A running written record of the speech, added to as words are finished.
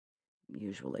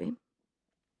usually.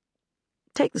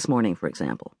 Take this morning, for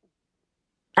example.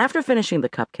 After finishing the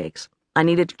cupcakes, I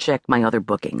needed to check my other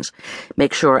bookings,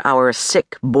 make sure our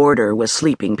sick boarder was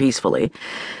sleeping peacefully,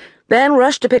 then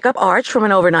rush to pick up Arch from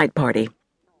an overnight party.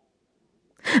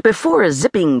 Before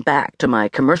zipping back to my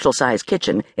commercial-sized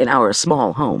kitchen in our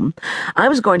small home, I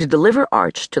was going to deliver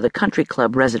Arch to the country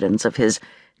club residence of his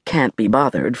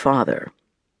can't-be-bothered father.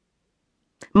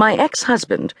 My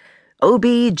ex-husband,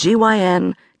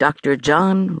 OB-GYN Dr.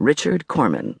 John Richard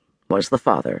Corman, was the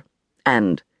father,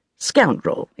 and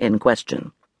scoundrel in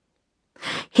question.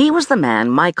 He was the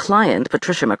man my client,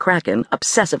 Patricia McCracken,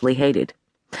 obsessively hated.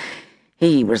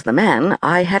 He was the man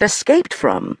I had escaped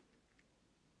from.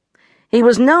 He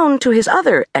was known to his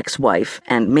other ex-wife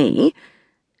and me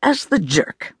as the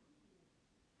jerk.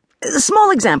 A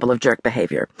small example of jerk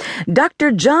behavior.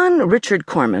 Dr. John Richard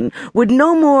Corman would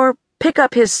no more pick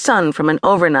up his son from an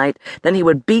overnight than he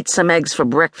would beat some eggs for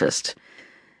breakfast.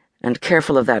 And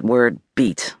careful of that word,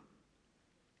 beat.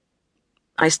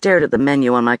 I stared at the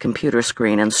menu on my computer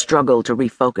screen and struggled to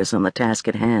refocus on the task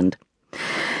at hand.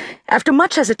 After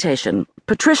much hesitation,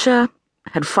 Patricia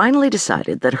had finally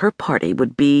decided that her party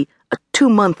would be a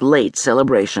 2-month-late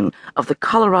celebration of the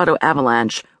Colorado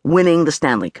Avalanche winning the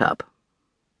Stanley Cup.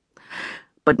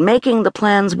 But making the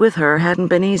plans with her hadn't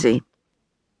been easy.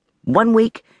 1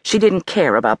 week, she didn't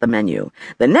care about the menu.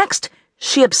 The next,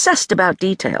 she obsessed about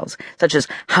details, such as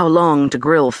how long to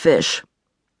grill fish.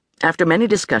 After many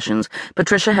discussions,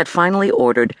 Patricia had finally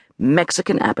ordered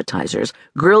Mexican appetizers,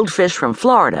 grilled fish from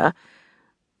Florida.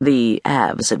 The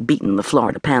Avs had beaten the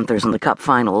Florida Panthers in the Cup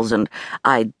Finals, and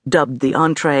I dubbed the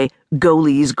entree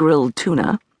Goalie's Grilled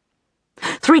Tuna.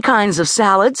 3 kinds of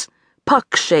salads,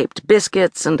 puck-shaped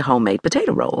biscuits, and homemade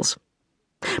potato rolls.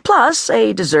 Plus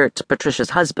a dessert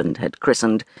Patricia's husband had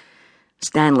christened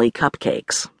Stanley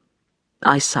Cupcakes.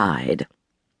 I sighed.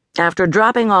 After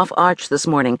dropping off Arch this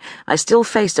morning, I still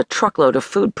faced a truckload of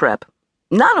food prep.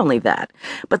 Not only that,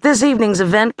 but this evening's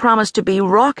event promised to be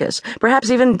raucous,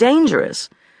 perhaps even dangerous.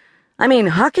 I mean,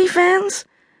 hockey fans?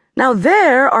 Now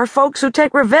there are folks who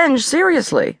take revenge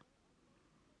seriously.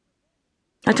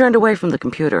 I turned away from the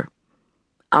computer.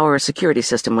 Our security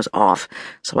system was off,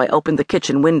 so I opened the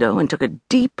kitchen window and took a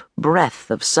deep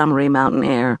breath of summery mountain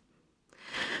air.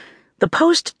 The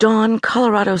post-dawn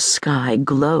Colorado sky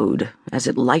glowed as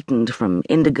it lightened from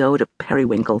indigo to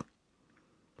periwinkle.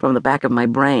 From the back of my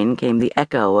brain came the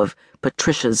echo of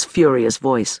Patricia's furious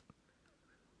voice.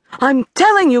 "I'm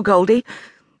telling you, Goldie,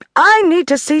 I need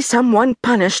to see someone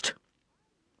punished."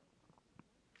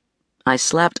 I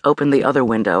slapped open the other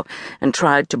window and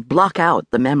tried to block out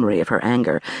the memory of her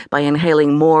anger by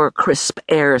inhaling more crisp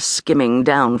air skimming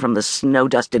down from the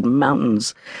snow-dusted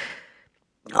mountains.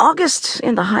 August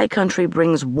in the high country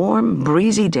brings warm,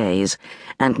 breezy days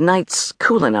and nights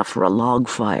cool enough for a log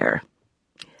fire.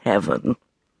 Heaven.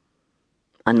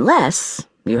 Unless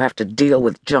you have to deal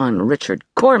with John Richard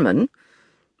Corman,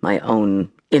 my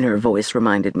own inner voice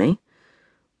reminded me,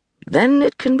 then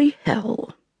it can be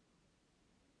hell.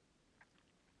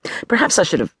 Perhaps I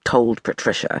should have told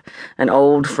Patricia, an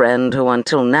old friend who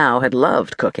until now had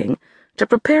loved cooking, to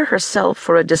prepare herself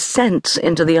for a descent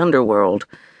into the underworld.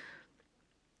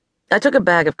 I took a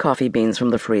bag of coffee beans from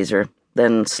the freezer,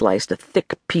 then sliced a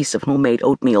thick piece of homemade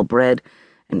oatmeal bread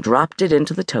and dropped it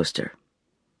into the toaster.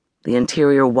 The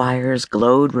interior wires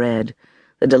glowed red.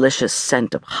 The delicious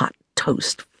scent of hot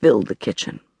toast filled the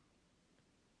kitchen.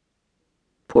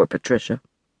 Poor Patricia.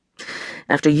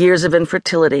 After years of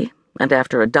infertility, and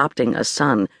after adopting a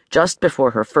son just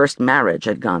before her first marriage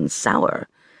had gone sour,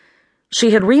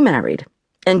 she had remarried,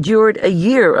 endured a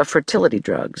year of fertility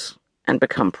drugs, and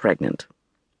become pregnant.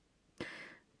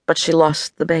 But she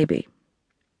lost the baby.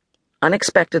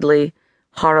 Unexpectedly,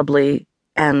 horribly,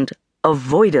 and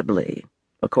avoidably,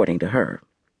 according to her.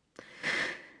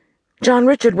 John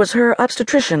Richard was her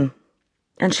obstetrician,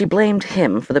 and she blamed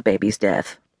him for the baby's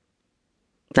death.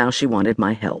 Now she wanted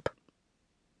my help.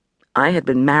 I had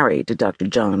been married to Dr.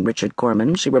 John Richard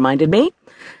Corman, she reminded me.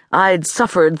 I'd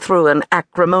suffered through an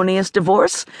acrimonious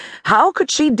divorce. How could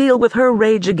she deal with her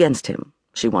rage against him,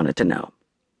 she wanted to know.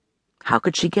 How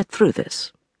could she get through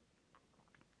this?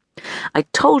 I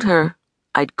told her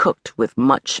I'd cooked with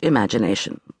much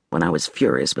imagination when I was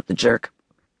furious with the jerk.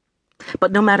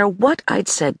 But no matter what I'd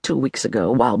said 2 weeks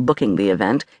ago while booking the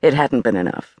event, it hadn't been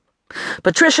enough.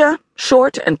 Patricia,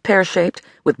 short and pear-shaped,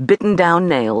 with bitten-down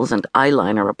nails and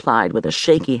eyeliner applied with a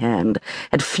shaky hand,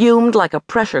 had fumed like a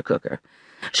pressure cooker.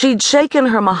 She'd shaken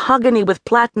her mahogany with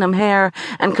platinum hair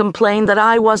and complained that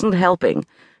I wasn't helping.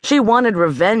 She wanted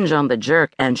revenge on the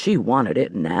jerk, and she wanted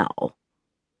it now.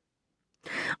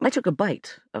 I took a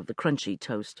bite of the crunchy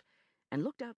toast and looked out